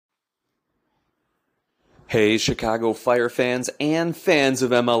Hey, Chicago Fire fans and fans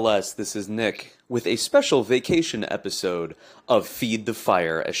of MLS, this is Nick with a special vacation episode of Feed the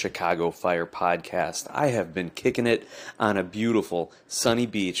Fire, a Chicago Fire podcast. I have been kicking it on a beautiful sunny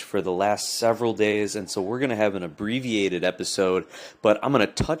beach for the last several days, and so we're going to have an abbreviated episode, but I'm going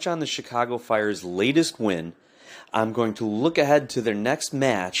to touch on the Chicago Fire's latest win. I'm going to look ahead to their next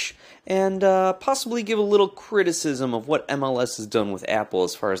match and possibly give a little criticism of what MLS has done with Apple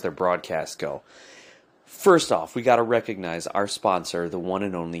as far as their broadcasts go. First off, we got to recognize our sponsor, the one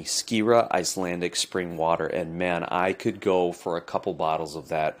and only Skira Icelandic Spring Water, and man, I could go for a couple bottles of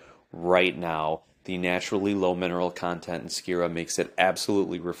that right now. The naturally low mineral content in Skira makes it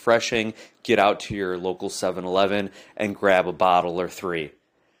absolutely refreshing. Get out to your local 7-Eleven and grab a bottle or three.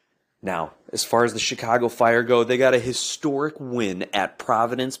 Now, as far as the Chicago Fire go, they got a historic win at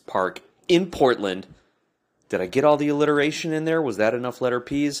Providence Park in Portland. Did I get all the alliteration in there? Was that enough letter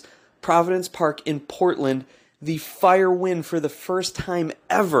P's? Providence Park in Portland, the Fire win for the first time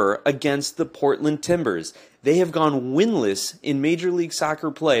ever against the Portland Timbers. They have gone winless in Major League Soccer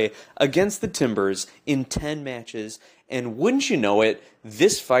play against the Timbers in 10 matches, and wouldn't you know it,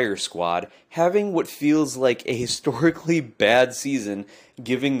 this Fire squad, having what feels like a historically bad season,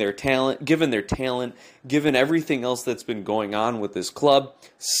 given their talent, given everything else that's been going on with this club,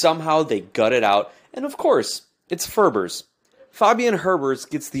 somehow they gut it out, and of course, it's Ferbers. Fabian Herbers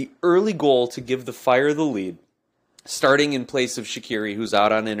gets the early goal to give the Fire the lead, starting in place of Shaqiri, who's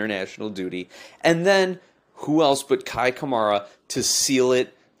out on international duty, and then who else but Kai Kamara to seal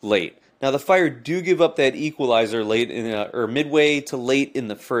it late. Now the Fire do give up that equalizer late or midway to late in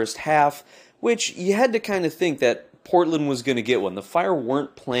the first half, which you had to kind of think that Portland was going to get one. The Fire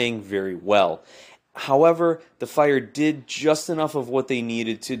weren't playing very well. However, the Fire did just enough of what they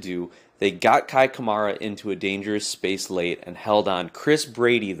needed to do. They got Kai Kamara into a dangerous space late and held on. Chris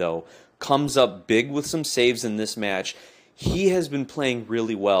Brady, though, comes up big with some saves in this match. He has been playing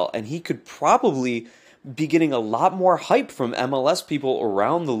really well, and he could probably be getting a lot more hype from MLS people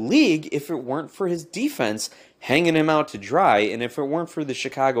around the league if it weren't for his defense hanging him out to dry, and if it weren't for the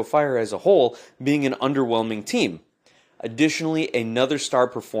Chicago Fire as a whole being an underwhelming team. Additionally, another star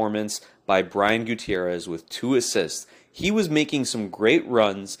performance by Brian Gutierrez with 2 assists. He was making some great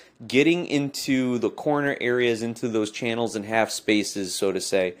runs, getting into the corner areas, into those channels and half spaces, so to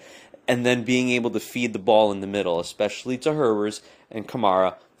say, and then being able to feed the ball in the middle, especially to Herbers and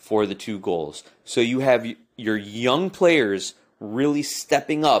Kamara for the 2 goals. So you have your young players really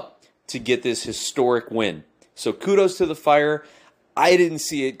stepping up to get this historic win. So kudos to the Fire. I didn't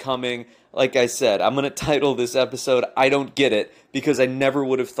see it coming. Like I said, I'm going to title this episode, I Don't Get It, because I never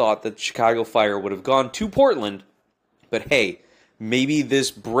would have thought that Chicago Fire would have gone to Portland. But hey, maybe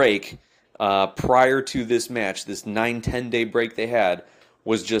this break prior to this match, this 9-10 day break they had,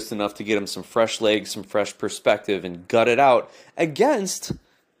 was just enough to get them some fresh legs, some fresh perspective, and gut it out against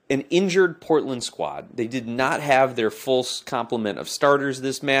an injured Portland squad. They did not have their full complement of starters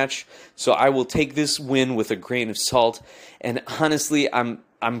this match, so I will take this win with a grain of salt. And honestly, I'm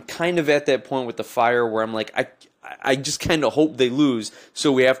kind of at that point with the Fire where I'm like, I just kind of hope they lose,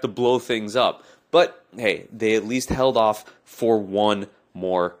 so we have to blow things up. But, hey, they at least held off for one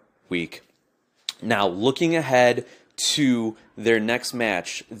more week. Now, looking ahead to their next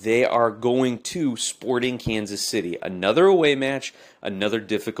match, they are going to Sporting Kansas City. Another away match, another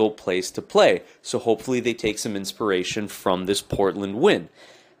difficult place to play. So hopefully they take some inspiration from this Portland win.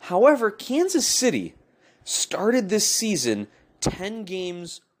 However, Kansas City started this season 10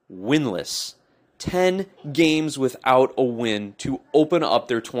 games winless. 10 games without a win to open up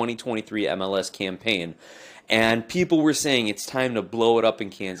their 2023 MLS campaign. And people were saying it's time to blow it up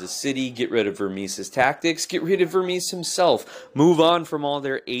in Kansas City, get rid of Vermees's tactics, get rid of Vermees himself, move on from all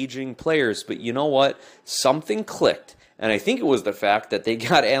their aging players. But you know what? Something clicked. And I think it was the fact that they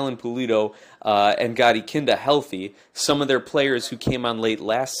got Alan Pulido and got Ikinda healthy. Some of their players who came on late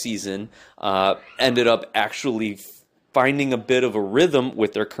last season ended up actually finding a bit of a rhythm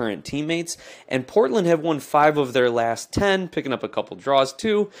with their current teammates, and Portland have won 5 of their last 10, picking up a couple draws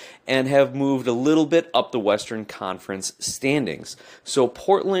too, and have moved a little bit up the Western Conference standings. So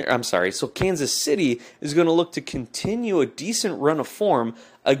Kansas City is going to look to continue a decent run of form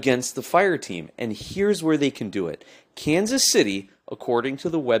against the Fire team, and here's where they can do it. Kansas City, according to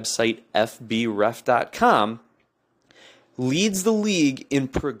the website fbref.com, leads the league in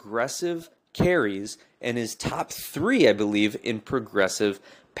progressive carries and is top 3, I believe, in progressive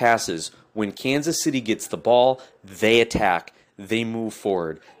passes. When Kansas City gets the ball, they attack, they move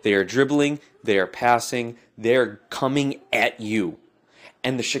forward. They are dribbling, they are passing, they are coming at you.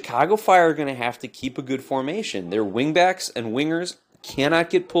 And the Chicago Fire are going to have to keep a good formation. Their wingbacks and wingers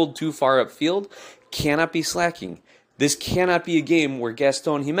cannot get pulled too far upfield, cannot be slacking. This cannot be a game where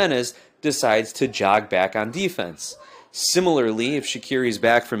Gaston Jimenez decides to jog back on defense. Similarly, if Shaqiri's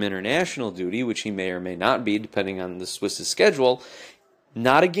back from international duty, which he may or may not be, depending on the Swiss' schedule,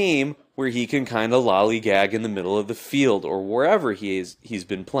 not a game where he can kind of lollygag in the middle of the field or wherever he's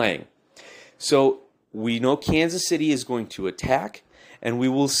been playing. So we know Kansas City is going to attack, and we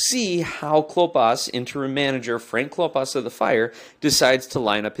will see how Klopas, interim manager Frank Klopas of the Fire, decides to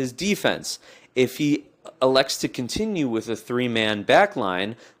line up his defense. If he elects to continue with a three-man back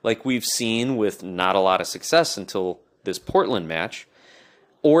line, like we've seen with not a lot of success until this Portland match,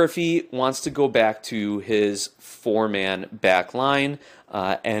 or if he wants to go back to his four-man back line,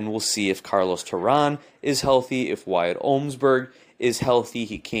 and we'll see if Carlos Terán is healthy, if Wyatt Ohmsberg is healthy.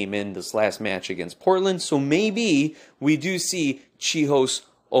 He came in this last match against Portland, so maybe we do see Chihos,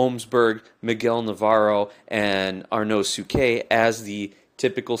 Ohmsberg, Miguel Navarro, and Arnaud Souquet as the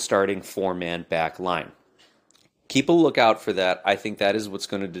typical starting four-man back line. Keep a lookout for that. I think that is what's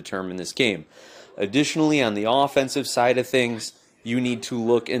going to determine this game. Additionally, on the offensive side of things, you need to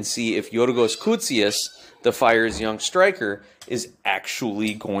look and see if Yorgos Koutsias, the Fire's young striker, is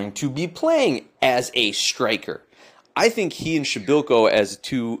actually going to be playing as a striker. I think he and Shabilko as a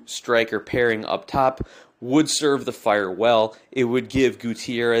two-striker pairing up top would serve the Fire well. It would give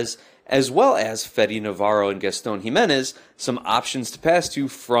Gutierrez, as well as Fede Navarro and Gaston Jimenez, some options to pass to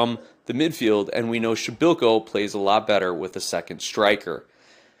from the midfield, and we know Shabilko plays a lot better with a second striker.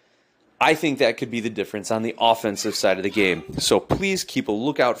 I think that could be the difference on the offensive side of the game. So please keep a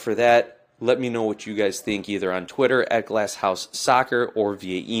lookout for that. Let me know what you guys think either on Twitter at GlassHouseSoccer or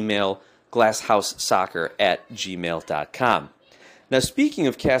via email glasshouseSoccer@gmail.com. Now, speaking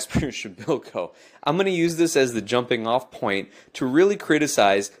of Kasper Shabilko, I'm going to use this as the jumping off point to really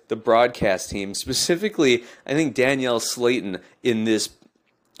criticize the broadcast team, specifically, I think, Danielle Slayton in this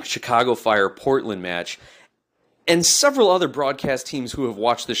Chicago Fire Portland match, and several other broadcast teams who have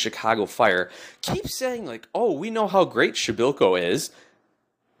watched the Chicago Fire keep saying, like, oh, we know how great Shabilko is,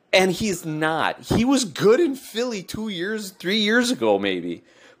 and he's not. He was good in Philly 3 years ago, maybe.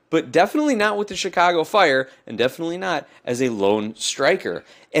 But definitely not with the Chicago Fire, and definitely not as a lone striker.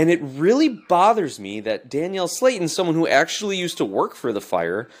 And it really bothers me that Danielle Slayton, someone who actually used to work for the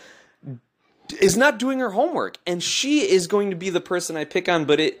Fire, is not doing her homework. And she is going to be the person I pick on,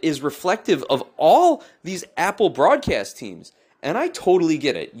 but it is reflective of all these Apple broadcast teams. And I totally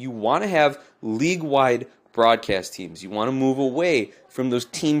get it. You want to have league-wide broadcast teams. You want to move away from those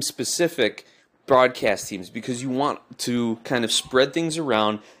team-specific broadcast teams because you want to kind of spread things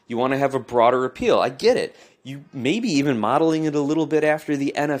around. You want to have a broader appeal. I get it. You maybe even modeling it a little bit after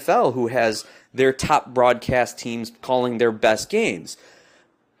the NFL, who has their top broadcast teams calling their best games.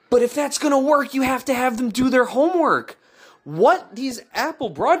 But if that's going to work, you have to have them do their homework. What these Apple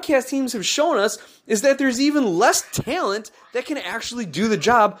broadcast teams have shown us is that there's even less talent that can actually do the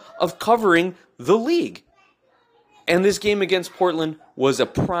job of covering the league. And this game against Portland was a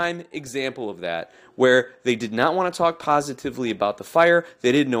prime example of that, where they did not want to talk positively about the Fire.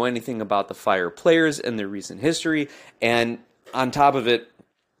 They didn't know anything about the Fire players and their recent history. And on top of it,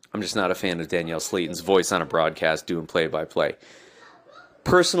 I'm just not a fan of Danielle Slayton's voice on a broadcast doing play-by-play.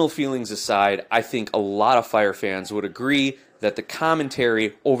 Personal feelings aside, I think a lot of Fire fans would agree that the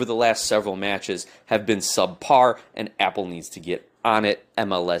commentary over the last several matches have been subpar, and Apple needs to get on it.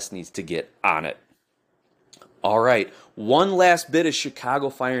 MLS needs to get on it. All right, one last bit of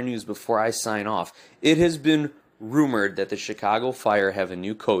Chicago Fire news before I sign off. It has been rumored that the Chicago Fire have a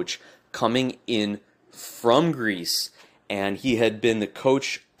new coach coming in from Greece, and he had been the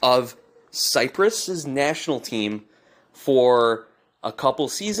coach of Cyprus's national team for a couple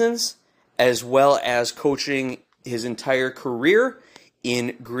seasons, as well as coaching his entire career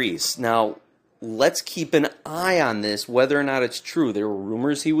in Greece. Now, let's keep an eye on this, whether or not it's true. There were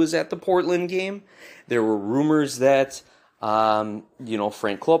rumors he was at the Portland game. There were rumors that, Frank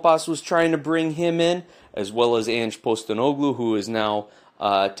Klopas was trying to bring him in, as well as Ange Postecoglou, who is now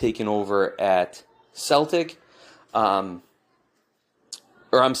taken over at Celtic. Who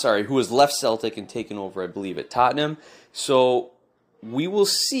has left Celtic and taken over, I believe, at Tottenham. So we will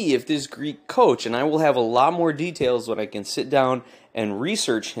see if this Greek coach, and I will have a lot more details when I can sit down and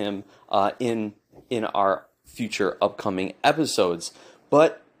research him in our future upcoming episodes.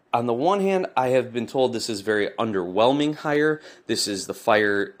 But on the one hand, I have been told this is a very underwhelming hire. This is the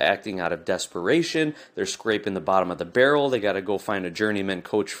Fire acting out of desperation. They're scraping the bottom of the barrel. They got to go find a journeyman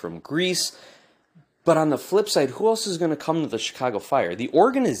coach from Greece. But on the flip side, who else is going to come to the Chicago Fire? The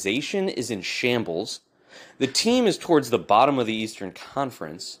organization is in shambles. The team is towards the bottom of the Eastern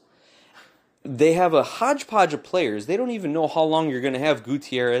Conference. They have a hodgepodge of players. They don't even know how long you're going to have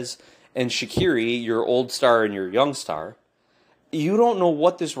Gutierrez and Shaqiri, your old star and your young star, you don't know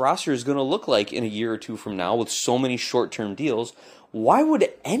what this roster is going to look like in a year or two from now with so many short-term deals. Why would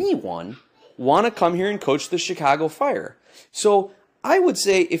anyone want to come here and coach the Chicago Fire? So I would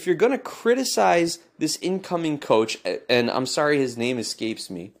say if you're going to criticize this incoming coach, and I'm sorry his name escapes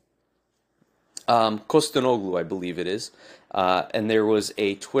me, Kostanoglu, I believe it is, and there was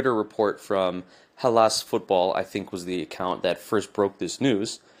a Twitter report from Hellas Football, I think was the account that first broke this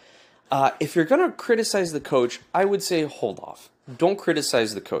news. If you're going to criticize the coach, I would say hold off. Don't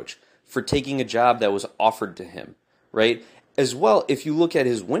criticize the coach for taking a job that was offered to him, right? As well, if you look at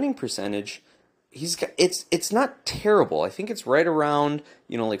his winning percentage, it's not terrible. I think it's right around,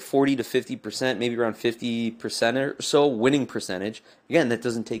 like 40 to 50%, maybe around 50% or so winning percentage. Again, that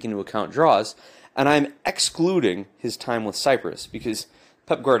doesn't take into account draws. And I'm excluding his time with Cyprus because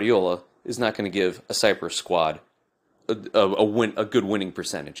Pep Guardiola is not going to give a Cyprus squad a good winning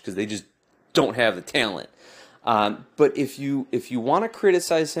percentage because they just don't have the talent. But if you want to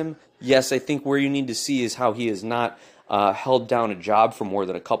criticize him, yes, I think where you need to see is how he has not held down a job for more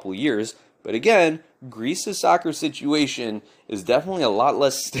than a couple of years. But again, Greece's soccer situation is definitely a lot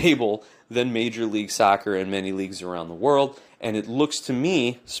less stable than Major League Soccer and many leagues around the world. And it looks to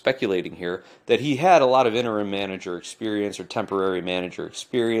me, speculating here, that he had a lot of interim manager experience or temporary manager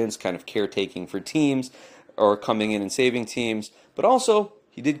experience, kind of caretaking for teams or coming in and saving teams. But also,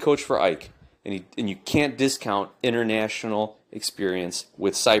 he did coach for Ike. And you can't discount international experience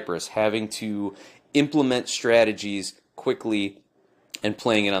with Cyprus, having to implement strategies quickly and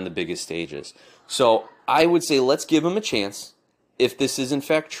playing it on the biggest stages. So I would say let's give him a chance. If this is in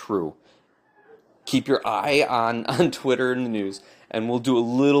fact true, keep your eye on Twitter and the news, and we'll do a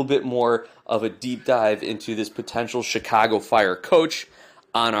little bit more of a deep dive into this potential Chicago Fire coach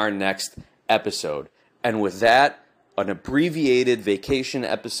on our next episode. And with that, an abbreviated vacation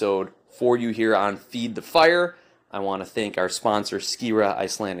episode for you here on Feed the Fire. I want to thank our sponsor, Skira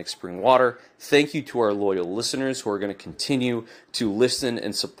Icelandic Spring Water. Thank you to our loyal listeners who are going to continue to listen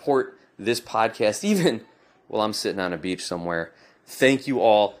and support this podcast, even while I'm sitting on a beach somewhere. Thank you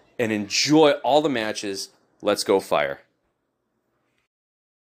all, and enjoy all the matches. Let's go Fire.